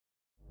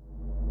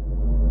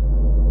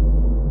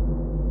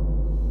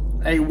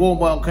A warm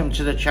welcome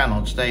to the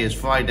channel. Today is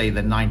Friday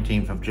the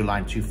 19th of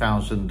July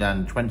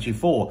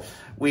 2024.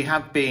 We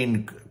have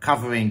been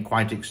covering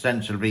quite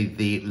extensively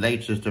the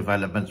latest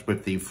developments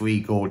with the Three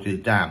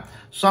Gorges Dam.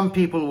 Some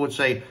people would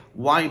say,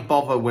 why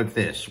bother with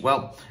this?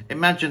 Well,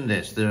 imagine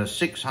this. There are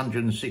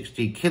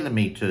 660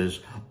 kilometers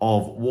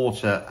of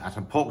water at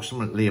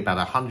approximately about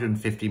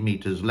 150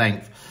 meters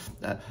length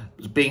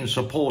being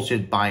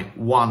supported by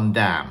one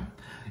dam.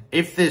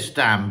 If this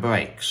dam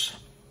breaks,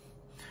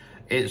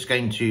 it's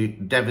going to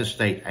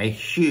devastate a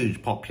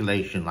huge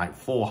population, like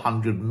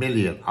 400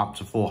 million, up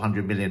to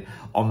 400 million,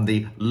 on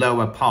the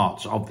lower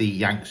parts of the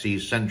Yangtze,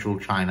 central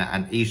China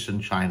and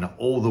eastern China,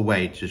 all the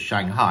way to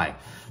Shanghai.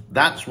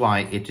 That's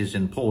why it is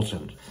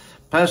important.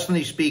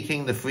 Personally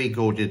speaking, the Three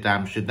Gorges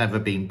Dam should never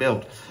have been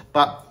built.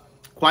 But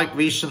quite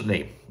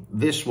recently,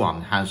 this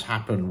one has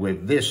happened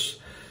with this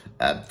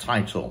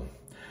title.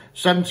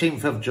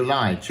 17th of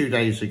July, 2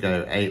 days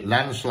ago, a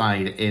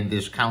landslide in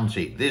this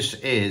county. This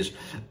is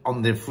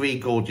on the Three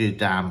Gorges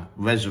Dam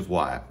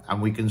Reservoir,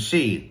 and we can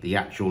see the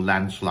actual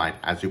landslide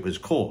as it was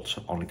caught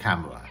on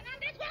camera.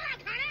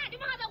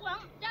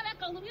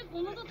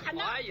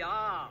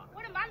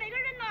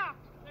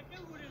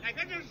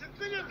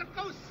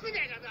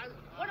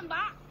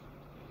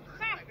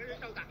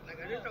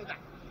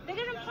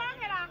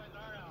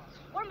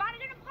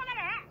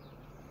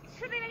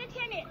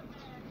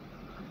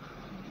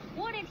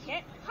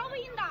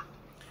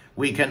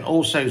 We can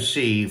also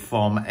see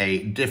from a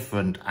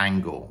different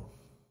angle.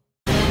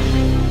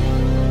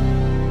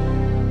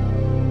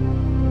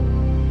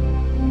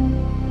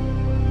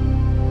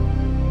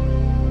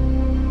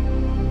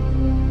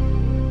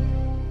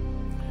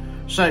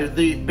 So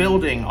the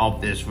building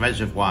of this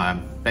reservoir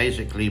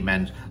basically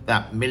meant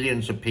that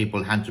millions of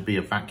people had to be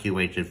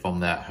evacuated from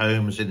their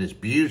homes in this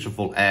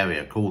beautiful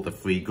area called the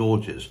Three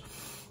Gorges.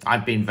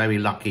 I've been very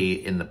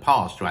lucky in the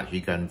past to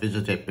actually go and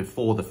visit it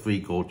before the Three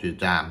Gorges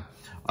Dam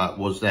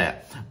was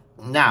there.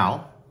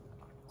 Now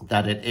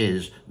that it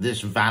is, this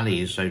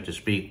valley, so to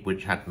speak,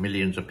 which had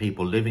millions of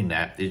people living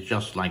there, is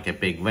just like a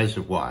big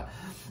reservoir.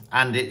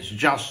 And it's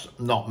just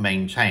not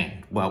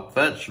maintained. Well,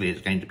 virtually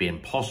it's going to be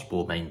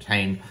impossible to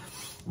maintain,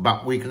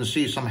 but we can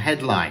see some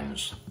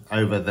headlines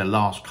over the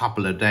last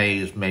couple of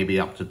days,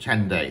 maybe up to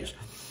 10 days.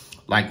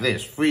 Like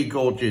this: Three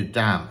Gorges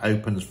Dam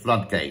opens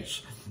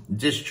floodgates.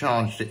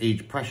 Discharge to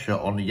ease pressure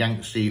on the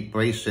Yangtze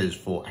braces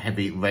for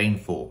heavy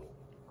rainfall.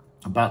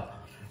 But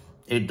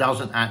it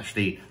doesn't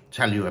actually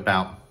tell you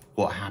about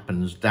what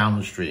happens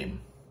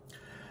downstream.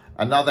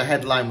 Another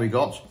headline we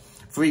got: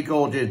 Three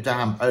Gorges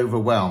Dam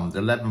overwhelmed,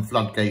 11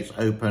 floodgates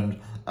opened,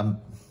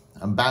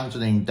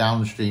 abandoning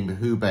downstream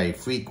Hubei.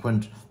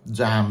 Frequent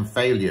dam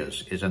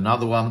failures is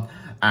another one.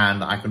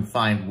 And I can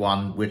find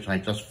one which I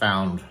just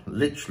found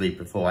literally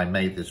before I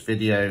made this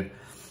video.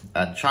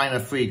 China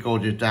Three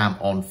Gorges Dam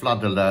on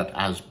flood alert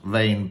as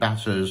rain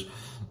batters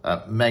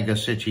mega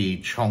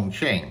city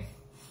Chongqing.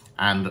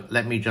 And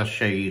let me just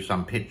show you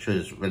some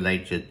pictures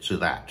related to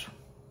that.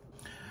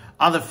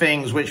 Other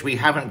things which we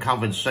haven't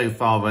covered so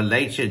far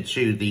related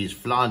to these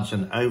floods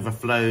and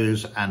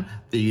overflows and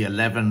the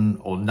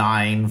 11 or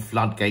 9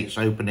 floodgates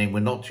opening. We're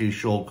not too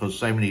sure because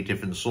so many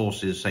different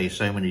sources say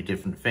so many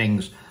different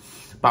things.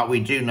 But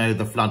we do know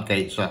the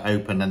floodgates are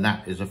open, and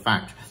that is a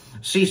fact.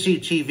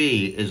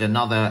 CCTV is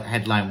another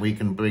headline we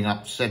can bring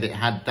up. Said it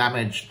had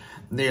damaged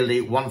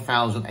nearly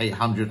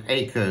 1,800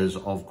 acres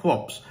of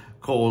crops,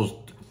 caused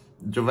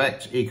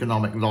direct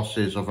economic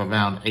losses of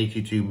around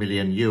 82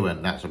 million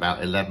yuan. That's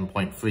about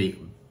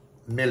 11.3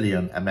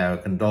 million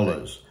American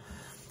dollars.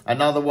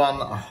 Another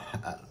one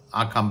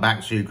I'll come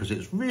back to because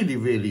it's really,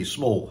 really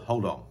small.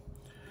 Hold on.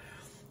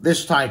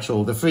 This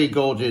title: the Three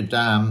Gorges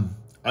Dam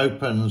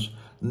opens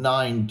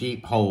 9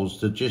 deep holes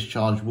to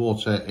discharge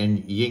water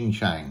in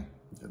Yingchang,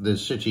 the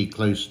city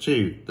close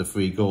to the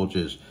Three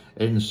Gorges,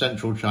 in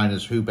central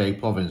China's Hubei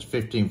Province,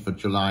 15th of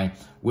July,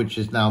 which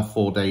is now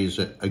 4 days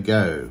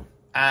ago.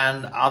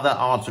 And other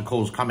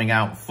articles coming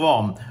out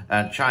from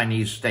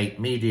Chinese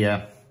state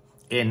media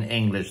in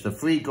English: the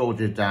Three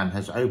Gorges Dam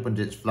has opened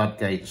its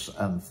floodgates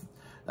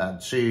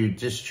to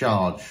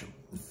discharge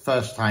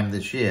first time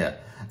this year,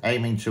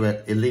 aiming to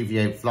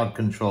alleviate flood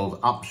controls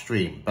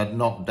upstream but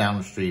not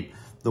downstream,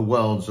 the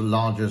world's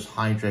largest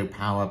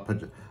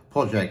hydropower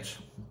project,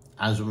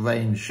 as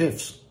rain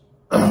shifts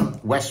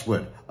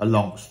westward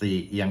along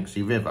the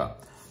Yangtze River.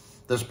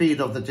 The speed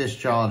of the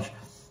discharge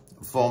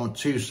from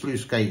 2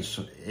 sluice gates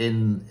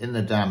in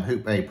the dam,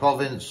 Hubei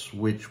Province,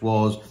 which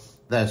was,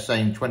 they're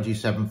saying,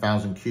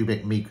 27,000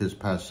 cubic meters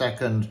per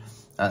second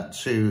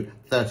to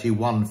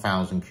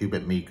 31,000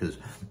 cubic meters.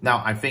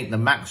 Now, I think the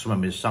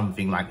maximum is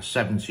something like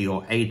 70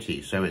 or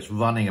 80, so it's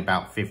running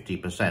about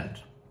 50%.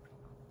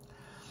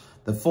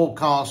 The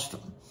forecast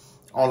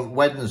on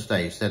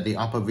Wednesday said the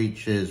upper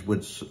reaches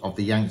of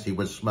the Yangtze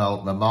would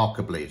swell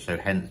remarkably, so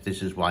hence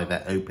this is why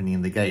they're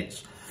opening the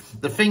gates.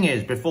 The thing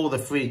is, before the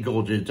Three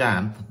Gorges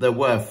Dam, there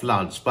were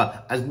floods,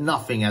 but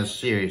nothing as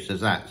serious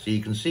as that. So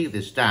you can see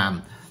this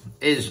dam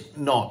is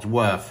not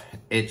worth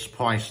its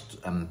price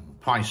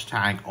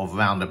tag of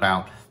around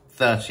about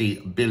 30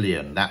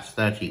 billion. That's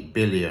 $30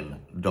 billion.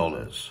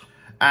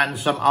 And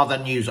some other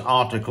news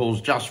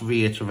articles just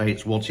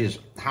reiterates what is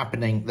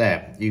happening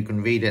there. You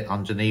can read it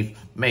underneath.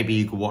 Maybe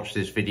you can watch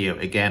this video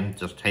again.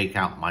 Just take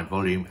out my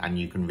volume and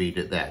you can read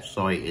it there.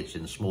 Sorry, it's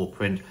in small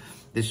print.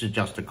 This is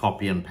just a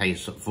copy and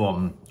paste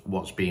from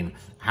what's been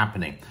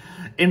happening.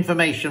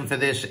 Information for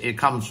this, it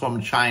comes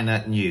from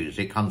China News.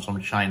 It comes from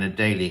China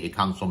Daily. It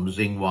comes from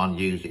Xinhua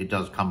News. It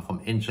does come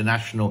from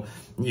international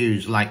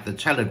news like The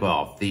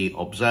Telegraph, The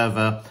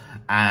Observer,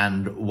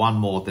 and one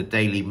more, the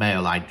Daily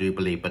Mail, I do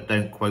believe, but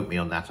don't quote me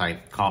on that. I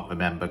can't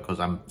remember because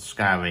I'm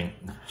scouring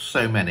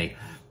so many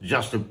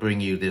just to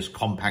bring you this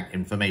compact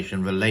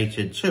information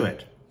related to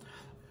it.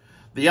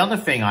 The other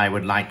thing I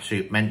would like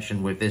to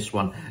mention with this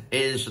one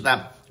is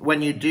that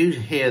when you do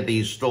hear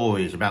these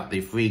stories about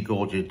the Three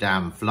Gorges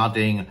Dam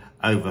flooding,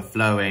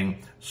 overflowing,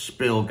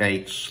 spill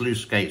gates,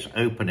 sluice gates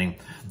opening,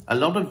 a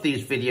lot of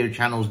these video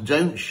channels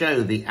don't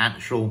show the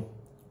actual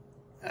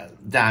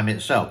dam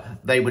itself.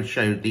 They would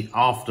show the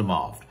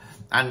aftermath.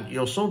 And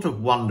you're sort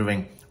of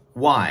wondering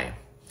why.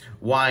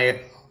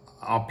 Why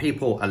are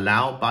people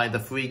allowed by the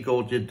Three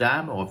Gorges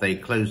Dam, or have they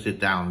closed it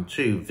down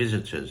to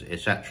visitors,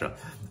 etc.?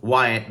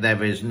 Why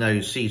there is no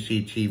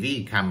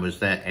CCTV cameras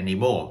there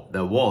anymore.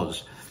 There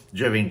was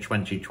during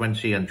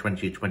 2020 and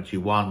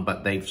 2021,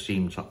 but they've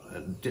seemed to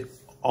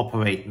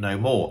operate no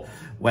more,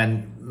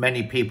 when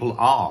many people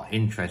are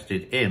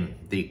interested in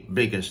the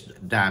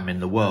biggest dam in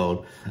the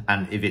world,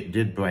 and if it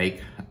did break,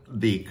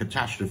 the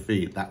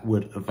catastrophe that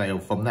would avail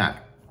from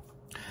that.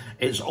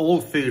 It's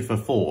all food for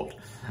thought,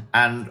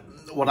 and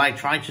what I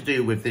try to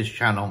do with this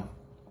channel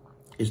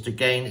is to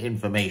gain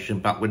information,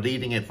 but we're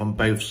leading it from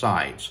both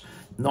sides,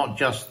 not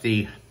just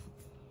the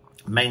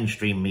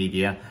mainstream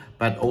media,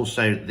 but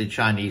also the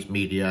Chinese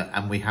media,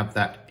 and we have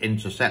that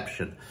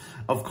interception.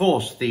 Of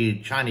course, the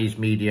Chinese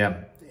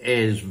media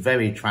is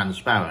very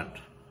transparent.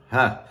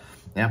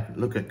 Yeah,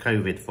 look at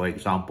COVID, for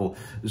example.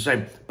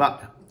 So,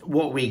 but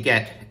what we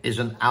get is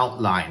an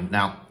outline.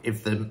 Now,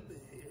 if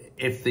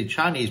the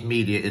Chinese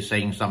media is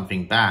saying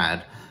something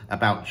bad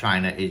about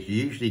China, it's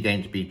usually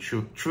going to be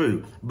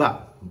true,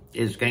 but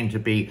it's going to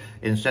be,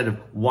 instead of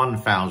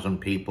 1,000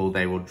 people,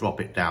 they will drop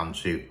it down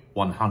to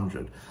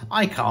 100.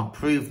 I can't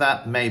prove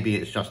that. Maybe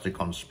it's just a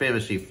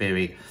conspiracy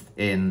theory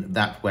in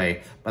that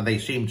way, but they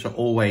seem to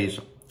always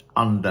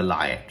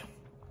underlie it.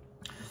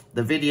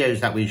 The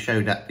videos that we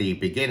showed at the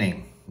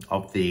beginning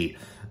of the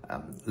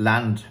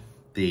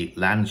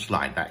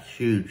landslide, that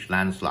huge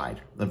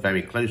landslide,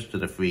 very close to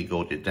the Three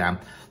Gorges Dam,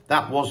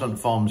 that wasn't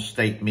from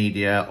state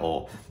media,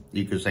 or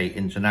you could say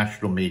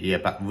international media,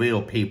 but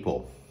real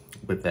people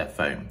with their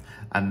phone.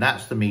 And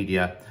that's the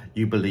media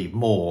you believe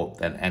more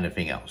than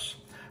anything else.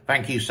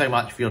 Thank you so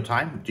much for your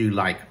time. Do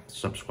like,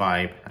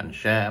 subscribe and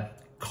share.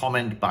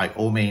 Comment by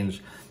all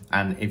means.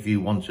 And if you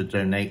want to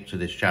donate to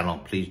this channel,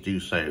 please do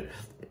so.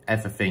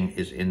 Everything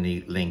is in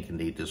the link in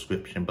the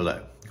description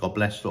below. God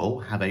bless you all.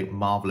 Have a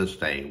marvelous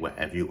day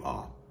wherever you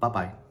are.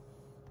 Bye-bye.